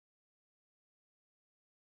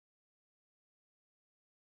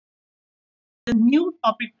new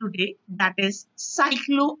topic today, that is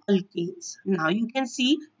cycloalkanes. Now you can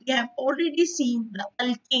see we have already seen the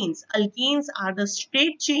alkanes. Alkanes are the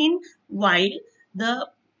straight chain, while the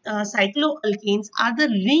cycloalkanes are the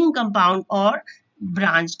ring compound or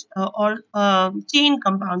branched chain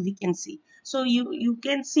compound, we can see. So you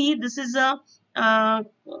can see this is a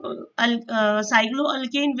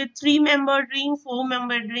cycloalkane with 3-membered ring,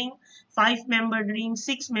 4-membered ring, 5-membered ring,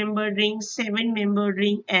 6-membered ring, 7-membered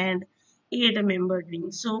ring, and 8-membered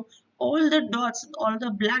ring. So all the dots, all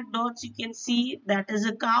the black dots you can see, that is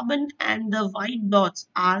a carbon, and the white dots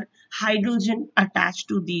are hydrogen attached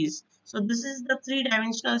to these. So this is the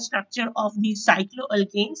three-dimensional structure of these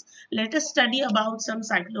cycloalkanes. Let us study about some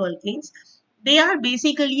cycloalkanes. They are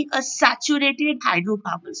basically a saturated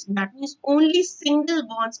hydrocarbons. That means only single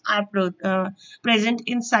bonds are present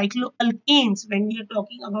in cycloalkanes. When we are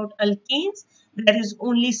talking about alkanes, there is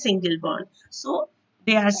only single bond. So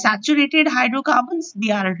they are saturated hydrocarbons.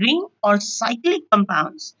 They are ring or cyclic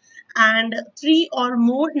compounds, and 3 or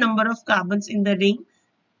more number of carbons in the ring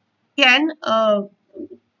can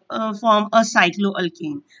form a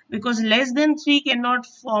cycloalkane, because less than 3 cannot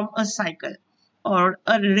form a cycle or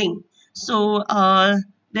a ring. So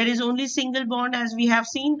there is only single bond, as we have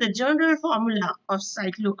seen. The general formula of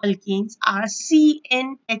cycloalkanes are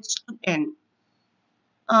CnH2n.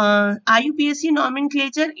 IUPAC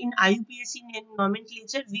nomenclature. In IUPAC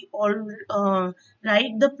nomenclature, we all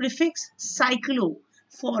write the prefix cyclo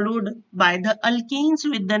followed by the alkanes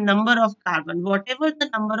with the number of carbon. Whatever the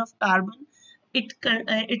number of carbon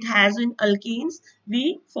it has in alkanes,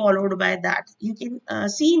 we followed by that. You can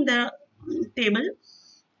see in the table.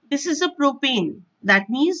 This is a propane. That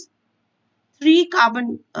means 3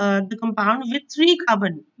 carbon, the compound with 3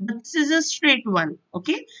 carbon. This is a straight one.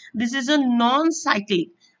 Okay, this is a non-cyclic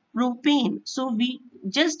propane. So we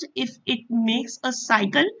just, if it makes a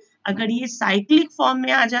cycle, अगर ये cyclic form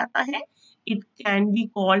में आ जाता है, it can be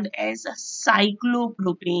called as a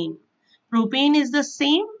cyclopropane. Propane is the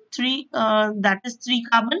same, that is 3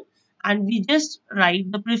 carbon, and we just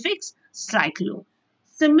write the prefix cyclo.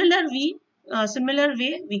 Similar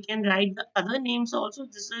way, we can write the other names also.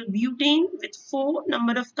 This is butane with 4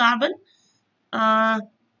 number of carbon.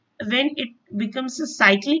 When it becomes a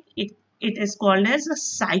cyclic, it is called as a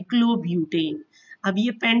cyclobutane. अब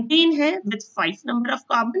ये pentane है with 5 number of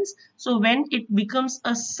carbons. So when it becomes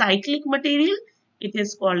a cyclic material, it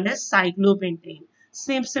is called as cyclopentane.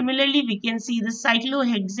 Similarly, we can see the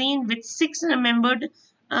cyclohexane with 6 membered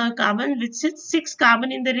carbon, with 6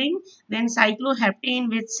 carbon in the ring. Then cycloheptane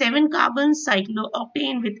with 7 carbons,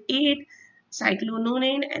 cyclooctane with 8,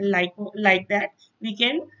 cyclonone, and like that we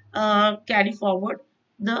can carry forward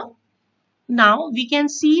the. Now we can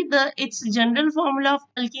see its general formula of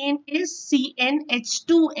alkane is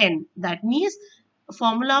CnH2n. That means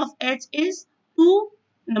formula of H is 2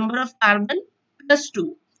 number of carbon plus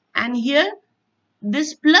 2, and here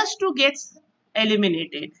this plus 2 gets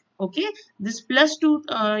eliminated. Okay, this plus 2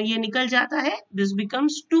 ये निकल जाता है. This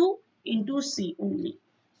becomes 2 into C only.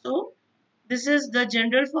 So this is the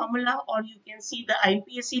general formula, or you can see the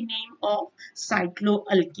IUPAC name of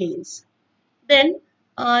cycloalkanes. Then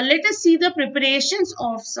let us see the preparations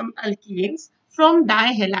of some alkanes from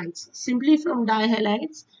dihalides. Simply from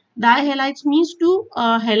dihalides. Dihalides means 2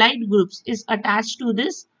 halide groups is attached to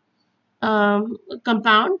this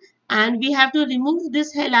compound, and we have to remove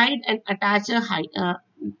this halide and attach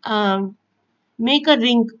make a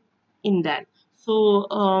ring in that.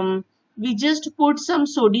 So we just put some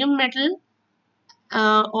sodium metal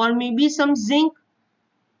or maybe some zinc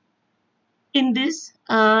in this,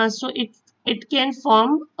 so it can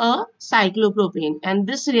form a cyclopropane, and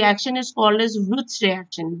this reaction is called as Wurtz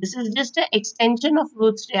reaction. This is just an extension of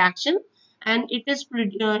Wurtz reaction, and it is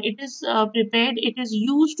prepared. It is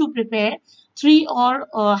used to prepare 3 or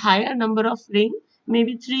higher number of ring,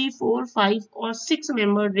 maybe 3, 4, 5, or 6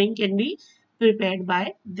 membered ring can be prepared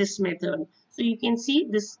by this method. So you can see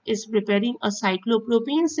this is preparing a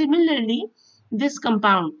cyclopropane. Similarly, this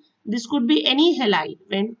compound, this could be any halide.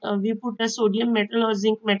 When we put a sodium metal or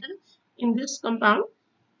zinc metal in this compound,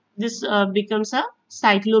 this becomes a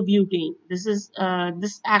cyclobutane. This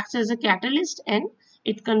acts as a catalyst, and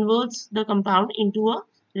it converts the compound into a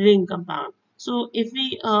ring compound. So if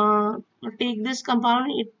we take this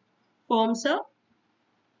compound, it forms a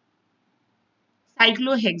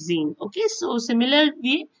cyclohexane. Okay, so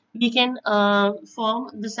similarly we can form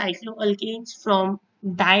the cycloalkanes from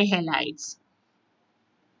dihalides.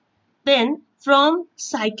 Then from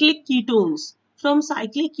cyclic ketones. From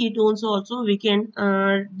cyclic ketones also we can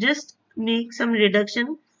just make some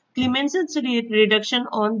reduction, Clemenson's reduction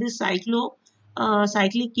on the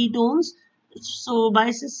cyclic ketones. So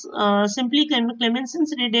by simply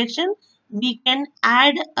Clemenson's reduction, we can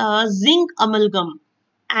add zinc amalgam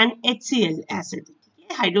and HCl acid.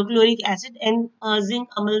 Okay? Hydrochloric acid and zinc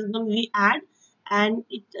amalgam we add, and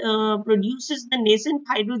it produces the nascent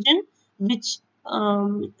hydrogen, which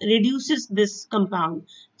reduces this compound.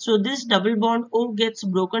 So this double bond O gets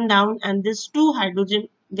broken down, and this two hydrogen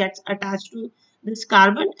gets attached to this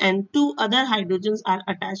carbon, and two other hydrogens are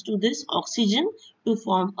attached to this oxygen to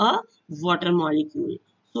form a water molecule.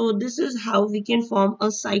 So this is how we can form a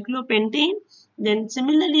cyclopentane. Then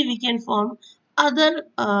similarly we can form other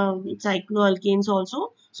cycloalkanes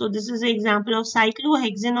also. So this is an example of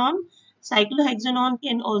cyclohexanone. Cyclohexanone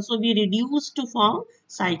can also be reduced to form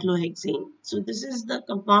cyclohexane. So this is the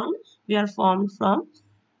compound we are formed from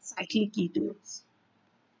cyclic ketones.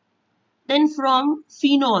 Then from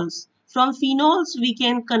phenols we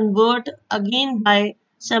can convert again by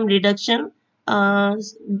some reduction.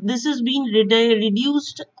 This has been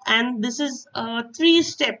reduced, and this is a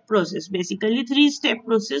three-step process, basically three-step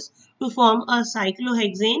process to form a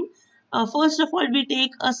cyclohexane. First of all, we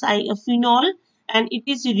take a phenol, and it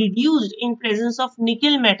is reduced in presence of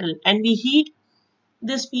nickel metal, and we heat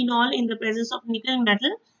this phenol in the presence of nickel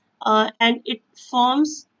metal, and it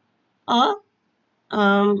forms a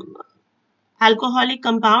um, alcoholic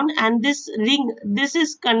compound, and this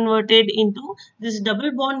is converted into this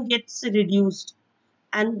double bond gets reduced,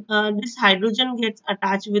 and this hydrogen gets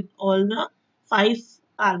attached with all the five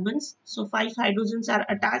carbons. So five hydrogens are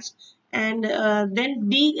attached, and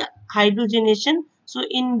then dehydrogenation. So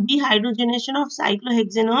in dehydrogenation of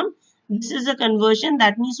cyclohexanone, this is a conversion,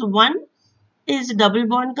 that means one is double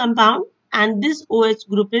bond compound, and this OH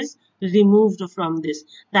group is removed from this.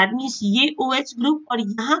 That means ये OH group और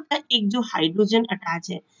यहाँ का एक जो hydrogen attach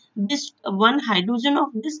है, this one hydrogen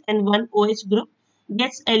of this and one OH group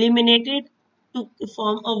gets eliminated to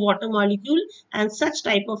form a water molecule, and such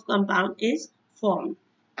type of compound is formed.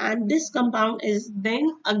 And this compound is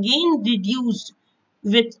then again reduced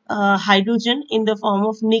with hydrogen in the form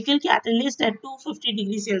of nickel catalyst at 250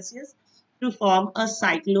 degrees Celsius to form a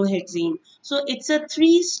cyclohexane. So it's a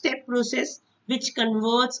three-step process which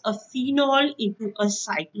converts a phenol into a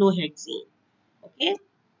cyclohexane. Okay.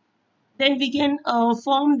 Then we can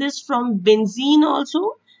form this from benzene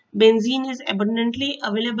also. Benzene is abundantly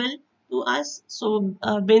available to us. So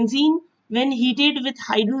benzene, when heated with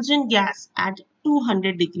hydrogen gas at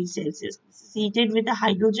 200 degrees Celsius, this is heated with a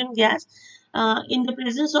hydrogen gas in the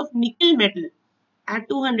presence of nickel metal at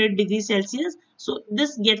 200 degrees Celsius. So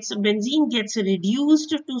this benzene gets reduced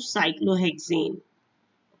to cyclohexane.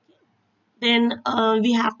 Then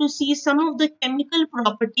we have to see some of the chemical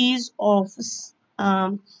properties of this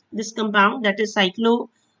compound, that is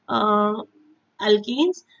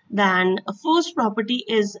cycloalkanes. Then first property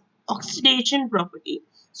is oxidation property.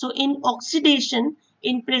 So in oxidation,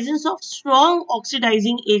 in presence of strong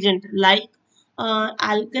oxidizing agent like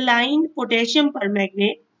alkaline potassium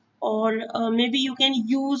permanganate, or maybe you can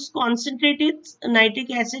use concentrated nitric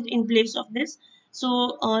acid in place of this.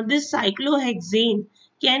 So this cyclohexane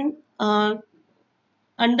can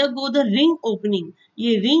undergo the ring opening.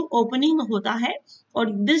 ये ring opening होता है,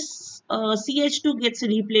 और this CH2 gets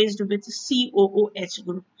replaced with COOH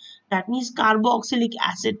group. That means carboxylic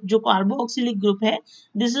acid, जो carboxylic group है,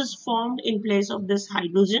 this is formed in place of this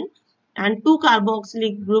hydrogen, and two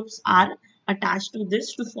carboxylic groups are attached to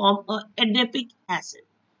this to form a adipic acid.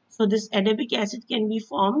 So this adipic acid can be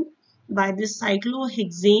formed by this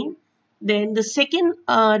cyclohexane. Then the second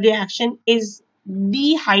reaction is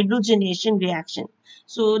dehydrogenation reaction.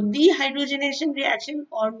 So dehydrogenation reaction,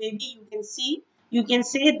 or maybe you can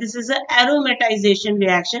say this is an aromatization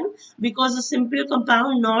reaction, because the simple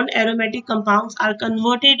compound non-aromatic compounds are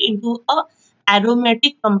converted into a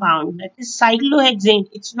aromatic compound, that is cyclohexane.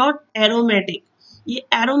 It's not aromatic. ये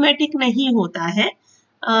aromatic नहीं होता है.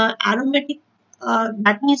 Aromatic,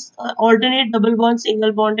 that means alternate double bond,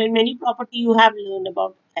 single bond, and many property you have learned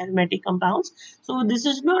about aromatic compounds. So this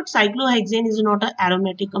is not, cyclohexane is not an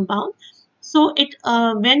aromatic compound. So it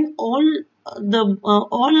when all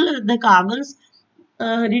the carbons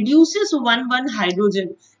reduces one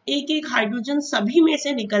hydrogen, एक hydrogen सभी में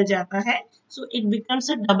से निकल जाता है, so it becomes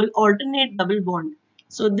a alternate double bond.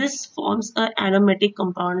 So this forms a aromatic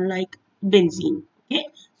compound like benzene. Okay,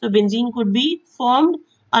 so benzene could be formed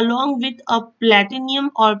along with a platinum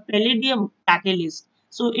or palladium catalyst.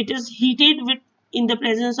 So it is heated with, in the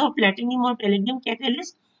presence of platinum or palladium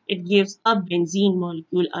catalyst, it gives a benzene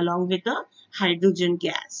molecule along with a hydrogen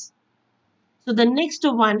gas. So the next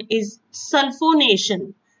one is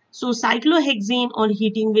sulfonation. So cyclohexane on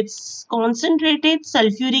heating with concentrated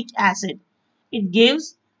sulfuric acid, it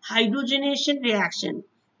gives hydrogenation reaction.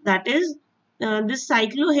 That is this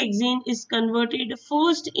cyclohexane is converted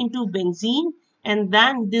first into benzene, and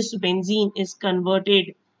then this benzene is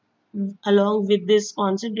converted along with this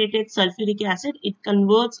concentrated sulfuric acid. It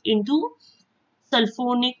converts into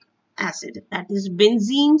sulfonic acid, that is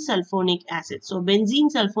benzene sulfonic acid. So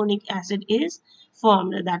benzene sulfonic acid is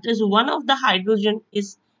formed, that is one of the hydrogen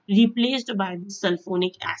is replaced by the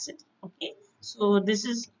sulfonic acid. Okay, so this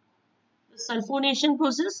is the sulfonation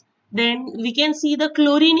process. Then we can see the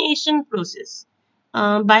chlorination process.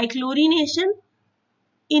 By chlorination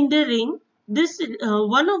in the ring, this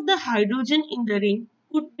one of the hydrogen in the ring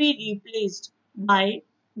could be replaced by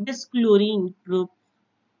this chlorine group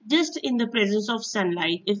just in the presence of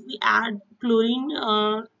sunlight. If we add chlorine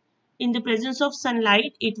in the presence of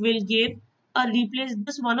sunlight, it will give a replace.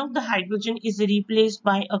 This one of the hydrogen is replaced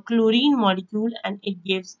by a chlorine molecule, and it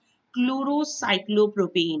gives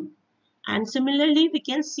chlorocyclopropane. And similarly, we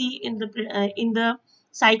can see in the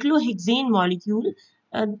cyclohexane molecule.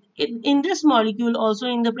 In this molecule, also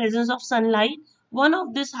in the presence of sunlight, one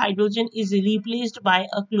of this hydrogen is replaced by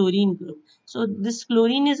a chlorine group. So this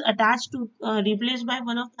chlorine is attached to replaced by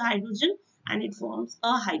one of the hydrogen, and it forms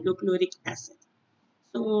a hydrochloric acid.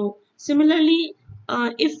 So similarly,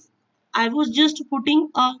 if I was just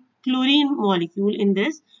putting a chlorine molecule in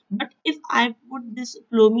this, but if I put this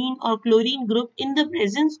chlorine or chlorine group in the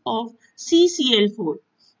presence of CCl4,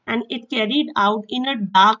 and it carried out in a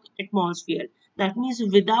dark atmosphere, that means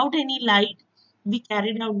without any light, we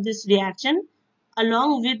carried out this reaction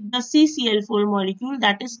along with the CCl4 molecule,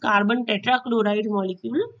 that is carbon tetrachloride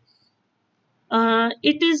molecule.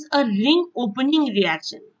 It is a ring opening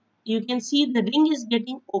reaction. You can see the ring is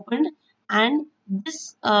getting opened, and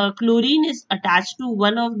this chlorine is attached to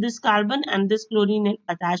one of this carbon, and this chlorine is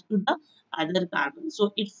attached to the other carbon.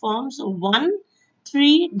 So it forms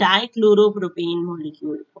 1,3-dichloropropane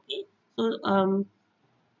molecule. Okay, so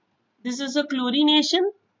this is a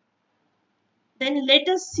chlorination. Then let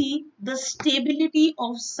us see the stability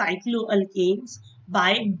of cycloalkanes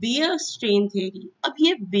by Beer strain theory. अब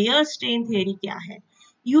ये Beer strain theory क्या है?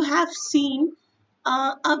 You have seen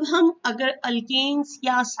अब हम अगर alkanes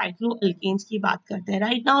या cycloalkanes की बात करते हैं,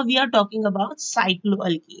 right now we are talking about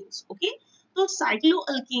cycloalkanes. Okay, तो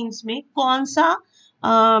साइक्लोअल्केन्स में कौन सा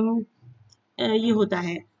ये होता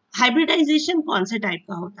है, हाइब्रिडाइजेशन कौन से टाइप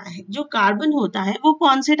का होता है? जो कार्बन होता है वो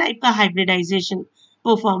कौन से टाइप का हाइब्रिडाइजेशन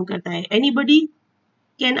परफॉर्म करता है? Anybody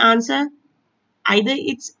can answer? Either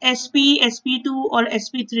it's sp, sp2 और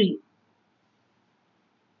sp3.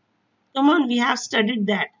 Come on, we have studied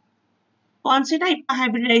that. कौन से टाइप का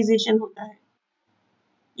हाइब्रिडाइजेशन होता है?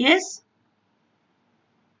 Yes,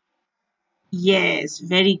 yes,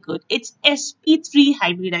 very good. It's sp3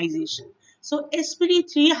 hybridization. So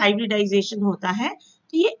sp3 hybridization होता है.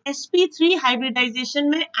 तो ये sp3 hybridization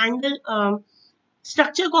में एंगल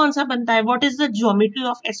स्ट्रक्चर कौन सा बनता है? What is the geometry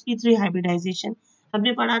of sp3 hybridization?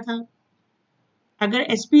 हमने पढ़ा था, अगर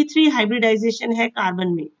sp3 hybridization है कार्बन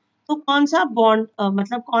में, तो कौन सा बॉन्ड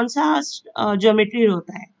मतलब कौन सा ज्योमेट्री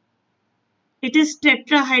होता है? It is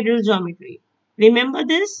tetrahedral geometry. Remember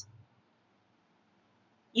this?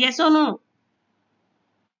 Yes और no?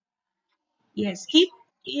 Yes, keep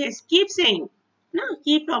saying. No,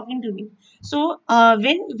 keep talking to me. So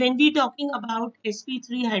when we talking about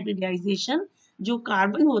sp3 hybridization, जो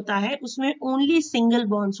कार्बन होता है उसमें only single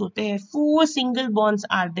bonds होते हैं. 4 single bonds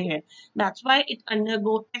are there. That's why it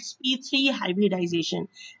undergo sp3 hybridization.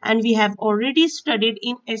 And we have already studied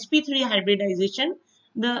in sp3 hybridization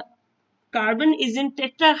the carbon is in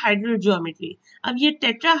tetrahedral geometry. अब ये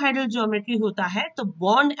tetrahedral geometry होता है तो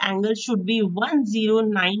bond angle should be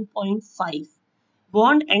 109.5.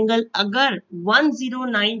 Bond angle अगर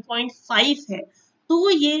 109.5 है तो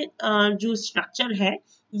ये जो स्ट्रक्चर है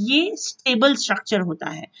ये स्टेबल स्ट्रक्चर होता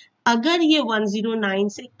है. अगर ये 109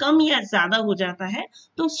 से कम या ज्यादा हो जाता है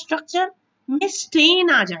तो स्ट्रक्चर में स्टेन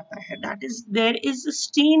आ जाता है. That is there is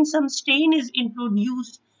stand, some stain is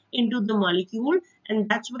introduced into the molecule, and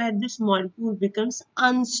that's where this molecule becomes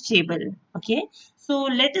unstable. Okay, so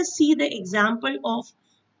let us see the example of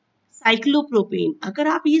cyclopropane.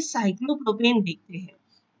 अगर आप ये cyclopropane देखते हैं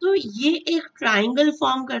तो ये एक ट्राइंगल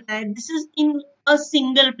फॉर्म करता है. This is in a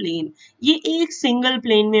single plane. ये एक सिंगल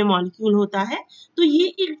प्लेन में मॉलिक्यूल होता है तो ये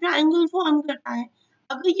एक ट्राइंगल फॉर्म करता है.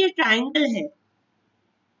 अगर ये ट्राइंगल है,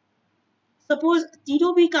 सपोज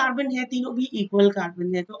तीनों भी कार्बन है, तीनों भी इक्वल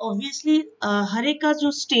कार्बन है, तो ऑब्वियसली हर एक का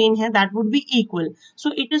जो स्टेन है that would be equal.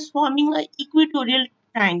 So it is forming a equatorial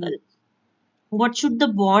triangle. What should the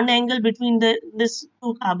bond angle between this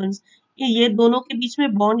to carbons? ये दोनों के बीच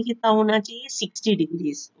में बॉन्ड कितना होना चाहिए? 60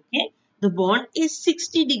 degrees. Okay, the bond is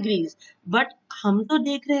 60 degrees, but हम तो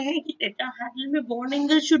देख रहे हैं कि टेट्राहेड्रल में bond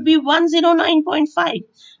angle should be 109.5,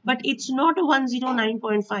 but it's not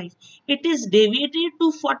 109.5, it is deviated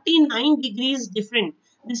to 49 degrees different.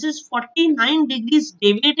 This is 49 degrees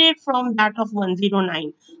deviated from that of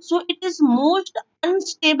 109. So it is most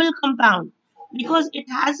unstable compound because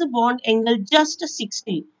it has a bond angle just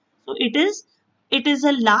 60. So it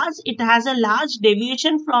has a large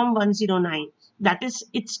deviation from 109. That is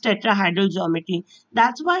its tetrahedral geometry.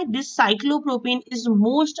 That's why this cyclopropane is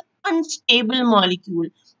most unstable molecule.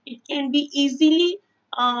 It can be easily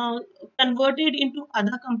uh, converted into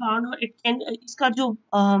other compound, or it can इसका जो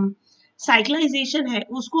cyclisation है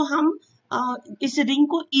उसको हम इस ring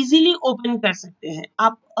को easily open कर सकते हैं.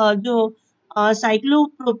 आप जो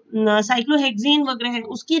साइक्लोहेक्सेन वगैरह है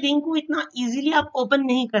उसकी रिंग को इतना इजीली आप ओपन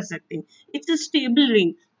नहीं कर सकते. It's a stable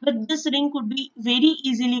ring, but this ring could be very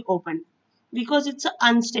easily open because it's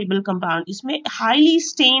unstable compound. इसमें हाईली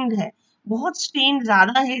स्टेन्ड है, बहुत स्टेन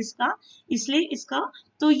ज्यादा है इसका, इसलिए इसका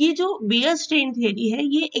तो ये जो बेयर स्ट्रेन थ्योरी है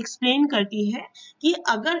ये एक्सप्लेन करती है कि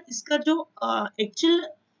अगर इसका जो एक्चुअल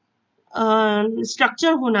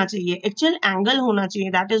स्ट्रक्चर होना चाहिए, एक्चुअल एंगल होना चाहिए,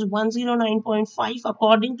 that is 109.5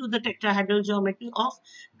 according to the tetrahedral geometry of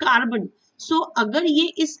carbon. सो अगर ये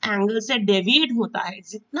इस एंगल से डेविएट होता है,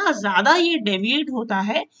 जितना ज्यादा ये डेविएट होता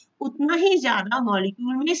है उतना ही ज्यादा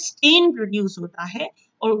मॉलिक्यूल में स्टेन प्रोड्यूस होता है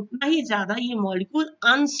और उतना ही ज्यादा ये मॉलिक्यूल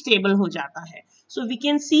अनस्टेबल हो जाता है. So we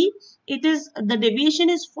can see it is the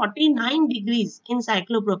deviation is 49 degrees in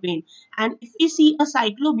cyclopropane, and if we see a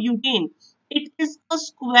cyclobutane, it is a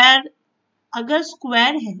square. अगर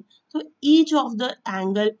स्क्वायर है तो each of the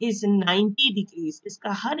angle is 90 degrees.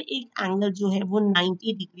 इसका हर एक angle जो है वो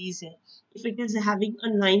 90 डिग्रीज है. If it is having a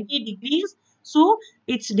 90 degrees, so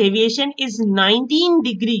it's deviation is 19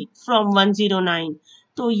 degree from 109.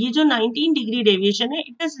 तो ये जो 19 डिग्री डेविएशन है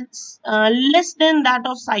it is less than that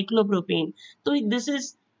of cyclopropane. तो this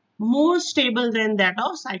is more stable than that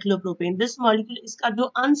of cyclopropane. This molecule, इसका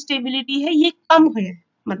जो unstability है ये कम है.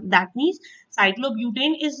 That means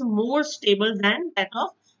cyclobutane is more stable than that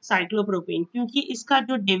of cyclopropane क्योंकि इसका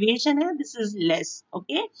जो deviation है this is less.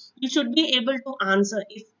 Okay, you should be able to answer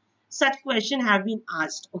if such question have been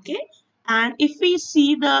asked. Okay, and if we see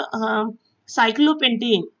the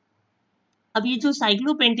cyclopentane, अब ये जो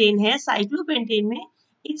cyclopentane है, cyclopentane में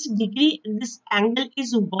its degree, this angle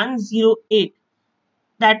is 108.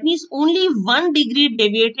 That means only 1 degree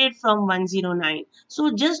deviated from 109.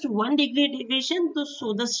 So just 1 degree deviation,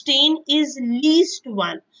 so the stain is least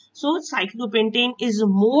 1. So cyclopentane is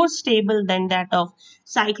more stable than that of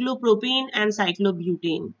cyclopropane and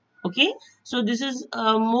cyclobutane. Okay, so this is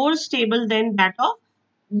more stable than that of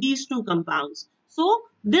these two compounds. So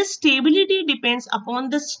this stability depends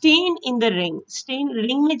upon the stain in the ring. Stain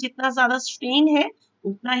ring में जितना ज़्यादा stain है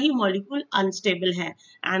उतना ही molecule unstable है,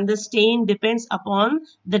 and the stain depends upon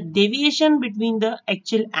the deviation between the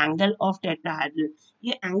actual angle of tetrahedral.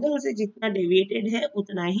 ये angle से जितना deviated है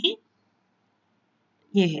उतना ही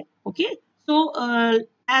ये है. Okay, so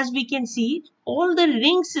as we can see, all the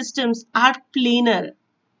ring systems are planar.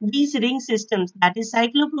 These ring systems, that is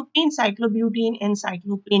cyclopropane, cyclobutane and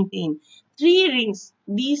cyclopentane, three rings,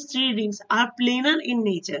 these three rings are planar in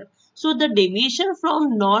nature. So the deviation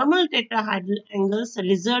from normal tetrahedral angles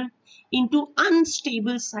result into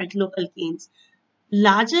unstable cycloalkanes.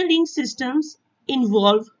 Larger ring systems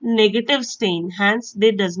involve negative stain, hence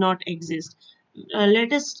they does not exist.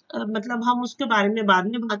 Let us मतलब हम उसके बारे में बाद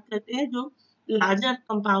में बात करते हैं. जो लार्जर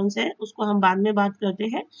कंपाउंड्स है उसको हम बाद में बात करते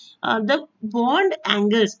हैं. The bond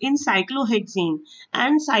angles in cyclohexane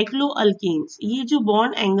and cycloalkanes, ये जो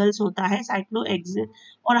बॉन्ड एंगल्स होता है साइक्लोहेक्सेन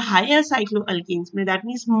और हायर साइक्लोअल्केन्स में, that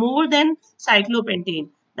means more than cyclopentane,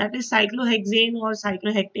 that is cyclohexane और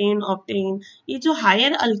साइक्लोहेक्टेन, ऑक्टेन, ये जो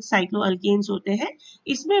हायर साइक्लोअल्केन्स होते हैं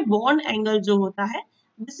इसमें बॉन्ड एंगल जो होता है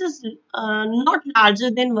this is not larger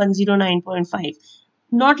than 109.5.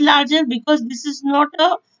 Not larger because this is not a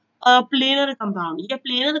planar compound. ये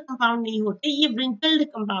planar compound नहीं होते, ये wrinkled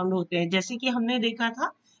compound होते हैं. जैसे कि हमने देखा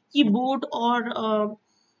था कि बोट और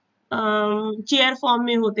चेयर फॉर्म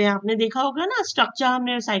में होते हैं. आपने देखा होगा ना स्ट्रक्चर,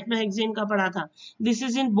 हमने साइक्लोहेक्सेन का पढ़ा था. This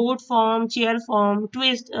is in boat form, chair form,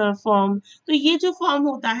 twist form. तो ये जो फॉर्म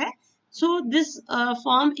होता है, so this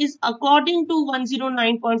form is according to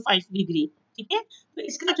 109.5 degree. ठीक है, तो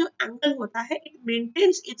इसका जो एंगल होता है it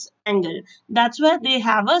maintains it's angle. That's why they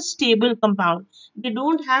have a stable compound. They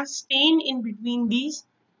don't have stand in between these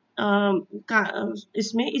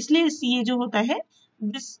इसमें, इसलिए ये जो होता है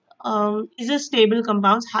this is a stable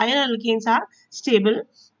compounds. Higher alkanes are stable.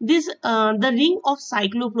 This the ring of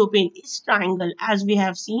cyclopropane is triangle as we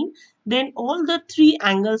have seen. Then all the three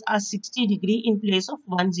angles are 60 degree in place of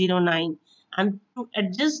 109. And to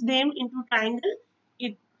adjust them into triangle,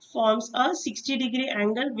 it forms a 60-degree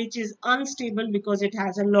angle which is unstable because it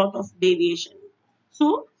has a lot of deviation.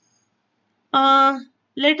 So uh,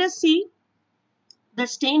 let us see the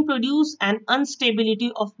strain produce an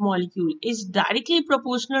instability of molecule is directly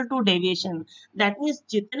proportional to deviation. That means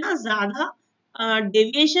जितना ज़्यादा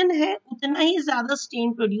deviation है उतना ही ज़्यादा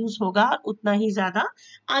strain produce होगा और उतना ही ज़्यादा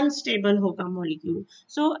unstable होगा molecule.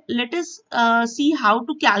 So let us see how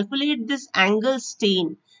to calculate this angle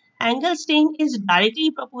strain. Angle strain is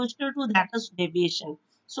directly proportional to that of deviation.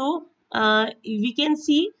 So we can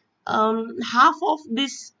see half of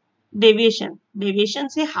this deviation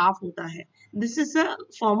से half होता है. This is a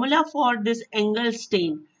formula for this angle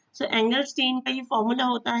strain. So angle strain का ये formula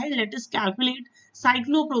होता है. Let us calculate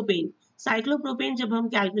cyclopropane. Cyclopropane जब हम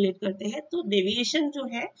calculate करते हैं तो deviation जो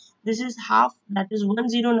है this is half, that is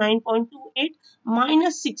 109.28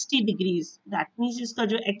 minus 60 degrees. That means इसका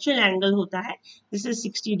जो actual angle होता है this is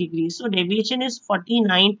 60 degrees. So deviation is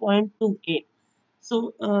 49.28.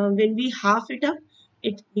 So when we half it up,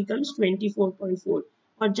 it becomes 24.4.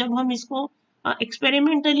 और जब हम इसको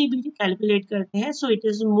एक्सपेरिमेंटली भी कैलकुलेट करते हैं so it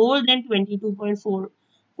is more than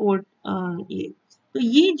 22.44 ये. तो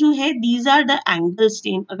ये जो है these are the angle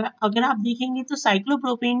stand. अगर आप देखेंगे तो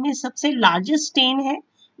साइक्लोप्रोपेन में सबसे लार्जेस्ट स्टेन है,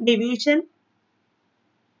 डेविएशन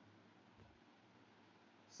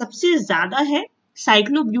सबसे ज्यादा है,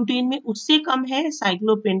 साइक्लोब्यूटेन में उससे कम है,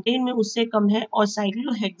 साइक्लोपेंटेन में उससे कम है और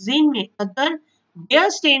साइक्लोहेक्सेन में अगर बेयर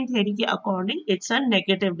स्टेन थ्योरी के according it's a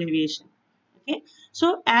negative deviation. Okay, so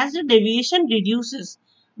as the deviation reduces,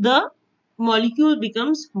 the molecule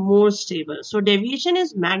becomes more stable. So deviation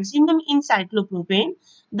is maximum in cyclopropane,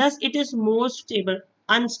 thus it is more stable,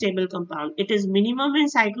 unstable compound. It is minimum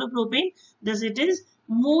in cyclopropane, thus it is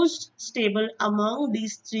most stable among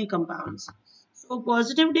these three compounds. So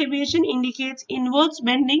positive deviation indicates inwards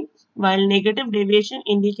bending, while negative deviation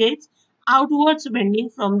indicates outwards bending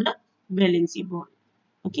from the valency bond.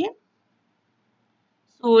 Okay.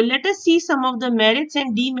 So let us see some of the merits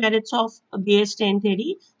and demerits of Beer-Stein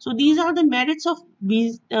theory. So these are the merits of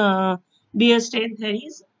Beer-Stein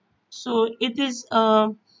theories. So it is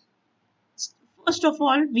first of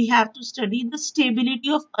all we have to study the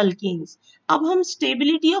stability of alkanes. अब हम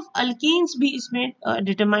stability of alkanes भी इसमें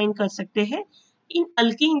determine कर सकते हैं. In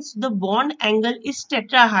alkanes the bond angle is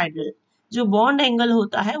tetrahedral. जो bond angle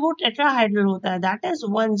होता है वो tetrahedral होता है, that is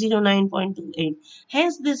 109.28.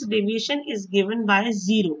 Hence this deviation is given by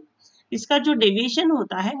 0. इसका जो deviation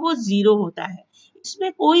होता है वो 0 होता है,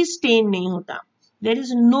 इसमें कोई stain नहीं होता. There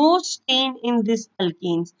is no stain in this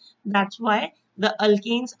alkanes. That's why the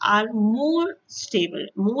alkanes are more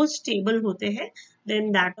stable होते हैं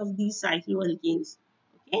than that of these cycloalkanes.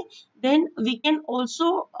 Okay, then we can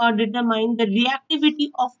also determine the reactivity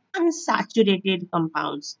of unsaturated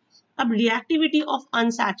compounds. अब reactivity of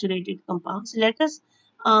unsaturated compounds, let us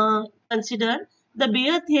consider the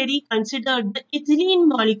Bayer theory considered the ethylene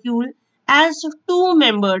molecule as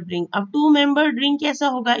two-membered ring. अब two-membered ring कैसा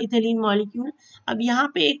होगा ethylene molecule? अब यहाँ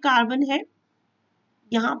पे एक carbon है,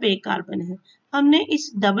 यहाँ पे एक कार्बन है, हमने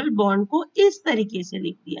इस डबल बॉन्ड को इस तरीके से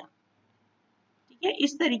लिख दिया, ठीक है,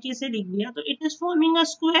 इस तरीके से लिख दिया तो it is forming a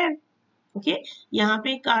square. Okay, यहाँ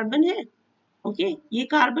पे एक कार्बन है, ओके, ये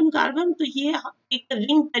कार्बन कार्बन तो ये एक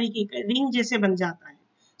रिंग तरीके का रिंग जैसे बन जाता है.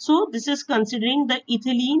 So this is considering the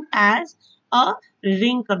ethylene as a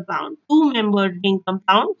ring compound, to membered ring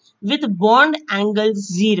compound with bond angle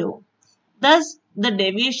 0. thus the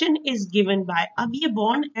deviation is given by, अब ये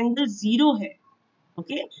बॉन्ड एंगल 0 है,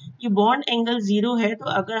 ओके, ये बॉन्ड एंगल 0 है तो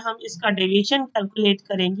अगर हम इसका डेविएशन कैलकुलेट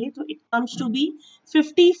करेंगे तो it comes to be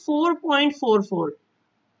 54.44.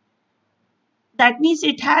 That means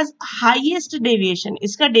it has highest deviation,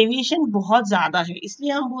 इसका डेविएशन बहुत ज्यादा है,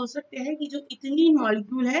 इसलिए हम बोल सकते हैं कि जो इथिलीन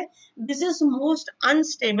मॉलिक्यूल है this is most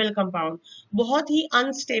unstable compound, बहुत ही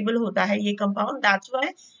अनस्टेबल होता है ये compound. That's why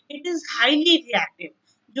it is highly reactive.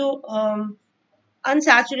 जो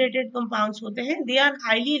unsaturated compounds होते हैं they are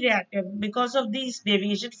highly reactive because of these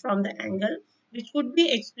deviation from the angle which could be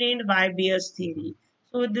explained by Bayer's theory.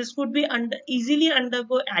 So this could be easily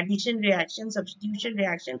undergo addition reaction, substitution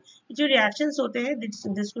reaction. जो reactions होते हैं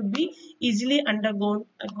this could be easily undergone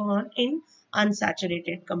in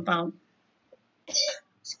unsaturated compound.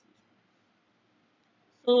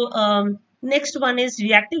 So next one is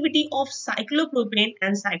reactivity of cyclopropane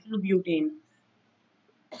and cyclobutane.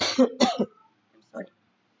 Sorry.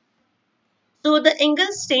 So the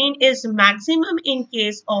Engel stain is maximum in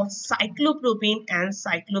case of cyclopropane and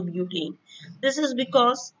cyclobutane. This is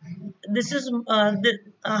because this is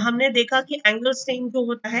हमने देखा कि angle stand जो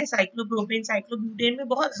होता है cyclopropane cyclobutane में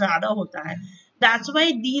बहुत ज्यादा होता है. That's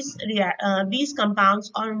why these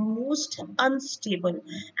compounds are most unstable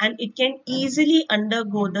and it can easily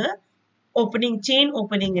undergo the chain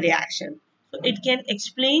opening reaction. So it can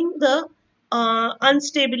explain the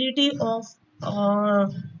instability of uh,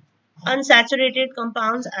 unsaturated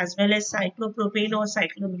compounds as well as cyclopropane or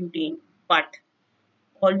cyclobutane. But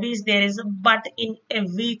always there is a but in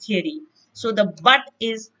every theory. So the but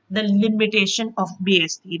is the limitation of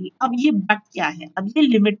Bayes theory. अब ये but क्या है, अब ये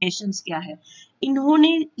limitations क्या है, इन्होंने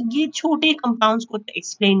ये छोटे compounds को तो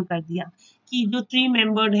explain कर दिया कि जो 3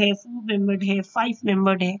 membered है, 4 membered है, 5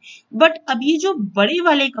 membered है, but अब ये जो बड़े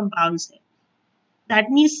वाले compounds है, that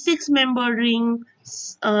means 6-membered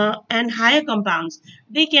rings and higher compounds,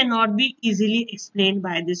 they cannot be easily explained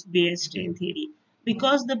by this Bayes strain theory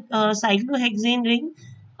because the cyclohexane ring,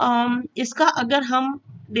 इसका अगर हम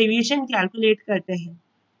डेविएशन कैलकुलेट करते हैं,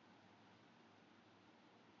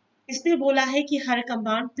 इसने बोला है कि हर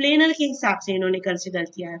कंपाउंड प्लेनर के हिसाब से इन्होंने कंसिडर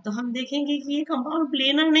किया है, तो हम देखेंगे कि ये कंपाउंड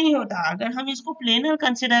प्लेनर नहीं होता. अगर हम इसको प्लेनर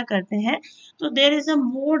कंसिडर करते हैं तो there is a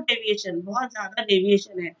more deviation, बहुत ज्यादा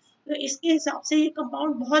डेविएशन है, तो इसके हिसाब से ये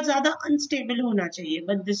कंपाउंड बहुत ज्यादा अनस्टेबल होना चाहिए,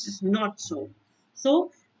 but this is not so.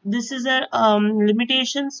 So this is a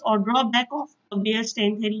limitations or drawback of Bayes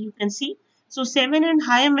strain theory, you can see. So 7 and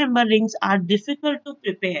higher member rings are difficult to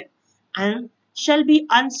prepare and shall be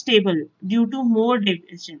unstable due to more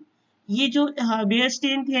deviation. ये जो Bayes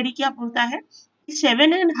strain theory क्या बोलता है,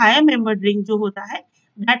 7 and higher membered ring जो होता है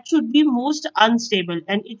that should be most unstable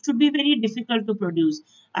and it should be very difficult to produce.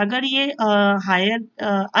 अगर ये higher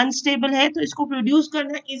unstable है तो इसको produce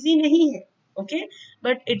करना easy नहीं है, okay,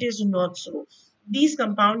 but it is not so. These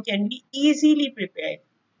compound can be easily prepared,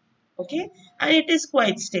 okay, and it is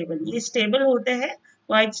quite stable. ये stable होते हैं,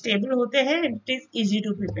 quite stable होते हैं, and it is easy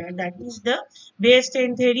to prepare. That means the Bayes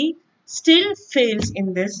strain theory still fails in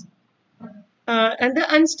this. And the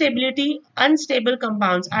unstable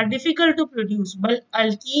compounds are difficult to produce, but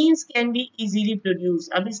alkenes can be easily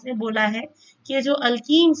produced. अब इसने बोला है कि ये जो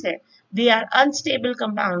alkenes है, they are unstable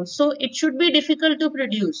compounds, so it should be difficult to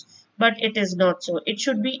produce, but it is not so.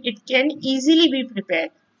 It can easily be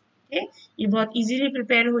prepared. Okay, ये बहुत easily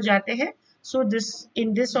prepare हो जाते हैं. So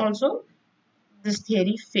in this also this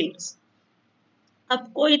theory fails.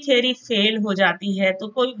 अब कोई theory fail हो जाती है तो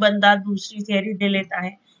कोई बंदा दूसरी थ्योरी दे लेता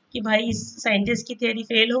है कि भाई इस साइंटिस्ट की थ्योरी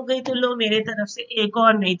फेल हो गई तो लो मेरे तरफ से एक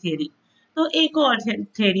और नई थ्योरी, तो एक और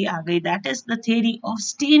थ्योरी आ गई, that is the theory of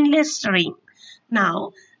stainless ring. Now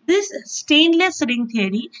this stainless ring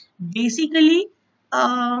theory basically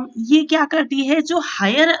ये क्या करती है, जो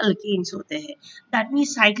हायर अल्केन्स होते हैं that mean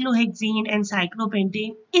cyclohexane and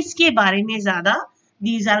cyclopentane, इसके बारे में ज्यादा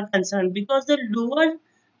these are concern because the lower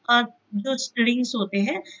जो रिंग्स होते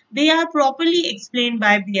हैं they are properly explain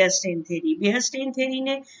by Bayes strain theory. Bayes strain theory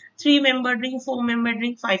ने 3-membered ring, 4-membered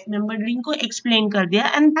ring, 5-membered ring को एक्सप्लेन कर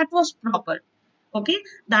दिया and that was proper. Okay,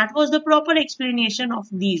 that was the proper explanation of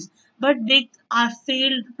these, but they are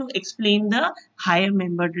failed to explain the higher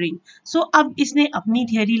membered ring. So अब इसने अपनी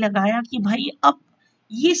theory लगाया कि भाई अब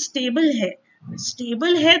ये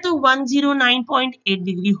stable है तो 109.8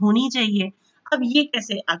 डिग्री होनी चाहिए. अब ये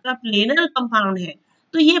कैसे, अगर प्लेनर कंपाउंड है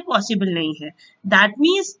तो ये पॉसिबल नहीं है. That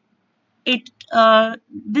means it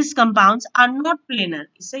these compounds are not planar.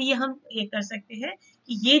 इससे ये हम ये कर सकते हैं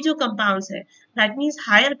कि ये जो compounds है that means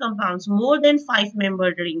higher compounds more than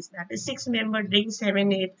 5-membered rings, that is 6-membered rings,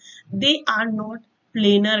 7, 8, they are not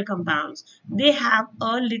planar compounds. They have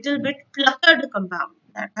a little bit cluttered compound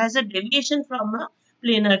that has a deviation from a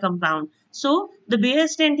planar compound. So the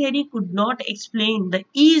Bayes strain theory could not explain the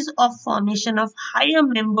ease of formation of higher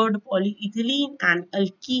membered polyethylene and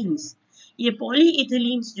alkenes. ये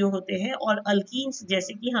पॉलीइथिलीन्स जो होते हैं और alkenes,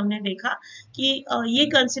 जैसे कि हमने देखा कि ये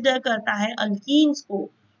कंसिडर करता है अल्कीन्स को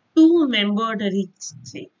 2-membered रिंग्स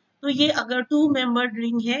से, तो ये अगर 2-membered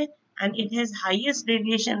रिंग है and it has highest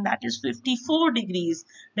deviation that is 54 degrees,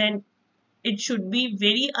 then it should be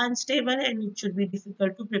very unstable and it should be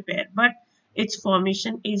difficult to prepare, but its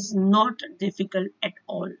formation is not difficult at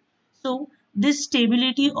all. So this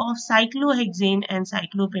stability of cyclohexane and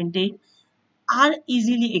cyclopentane are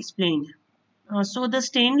easily explained. So the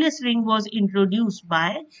stainless ring was introduced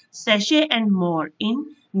by Sachet and Moore in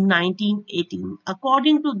 1918.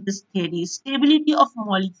 According to this theory, stability of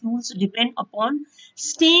molecules depend upon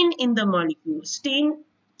stain in the molecule. Stain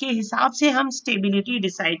के हिसाब से हम stability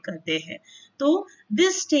decide करते हैं. तो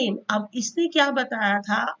this stain, अब इसने क्या बताया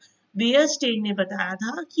था, Bayes strain ने बताया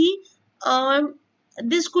था कि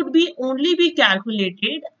this could be only be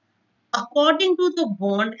calculated according to the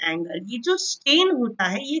bond angle. ये जो स्टेन होता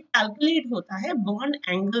है ये कैलकुलेट होता है बॉन्ड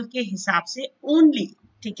एंगल के हिसाब से ओनली.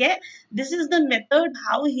 ठीक है, this is the method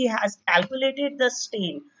how he has calculated the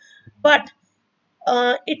stain. But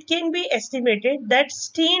it can be estimated that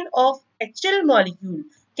stain of actual molecule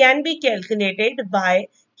can be calculated by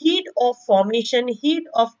heat of formation,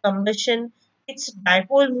 heat of combustion, its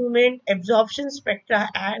dipole moment, absorption spectra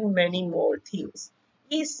and many more things.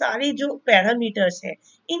 ये सारे जो parameters है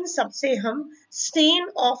इन सबसे हम stain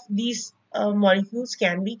of these molecules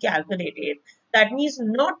can be calculated. That means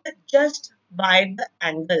not just by the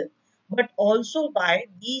angle but also by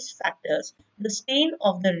these factors. The stain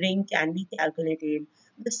of the ring can be calculated.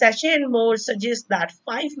 The Sachet and Moore suggests that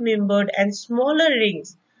five-membered and smaller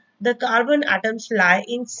rings, the carbon atoms lie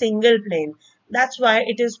in single plane. That's why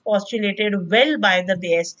it is postulated well by the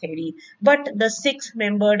Bayes theory. But the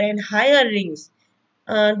six-membered and higher rings,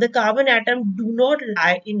 the carbon atom do not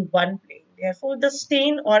lie in one plane. Therefore, the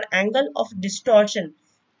stain or angle of distortion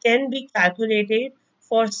can be calculated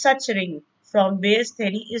for such ring from Bayes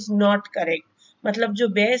theory is not correct. मतलब जो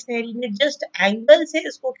Bayes theory ने just angle से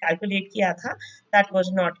इसको calculate किया था, that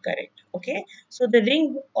was not correct. Okay, so the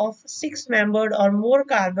ring of six-membered or more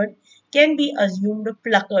carbon can be assumed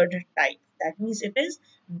puckered type. That means it is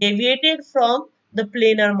deviated from the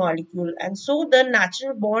planar molecule, and so the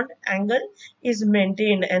natural bond angle is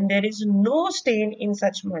maintained and there is no stain in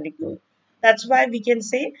such molecule. That's why we can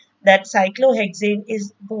say that cyclohexane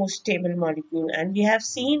is most stable molecule, and we have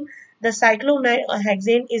seen the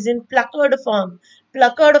cyclohexane is in puckered form.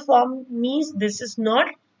 Puckered form means this is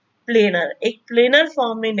not planar. एक planar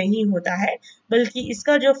form में नहीं होता है बल्कि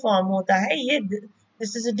इसका जो form होता है ये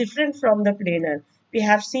this is different from the planar. We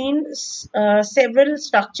have seen several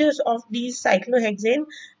structures of these cyclohexane,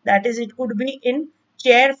 that is it could be in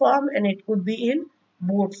chair form and it could be in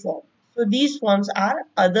boat form. So these forms are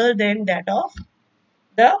other than that of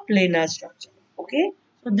the planar structure. Okay,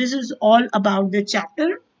 so this is all about the chapter.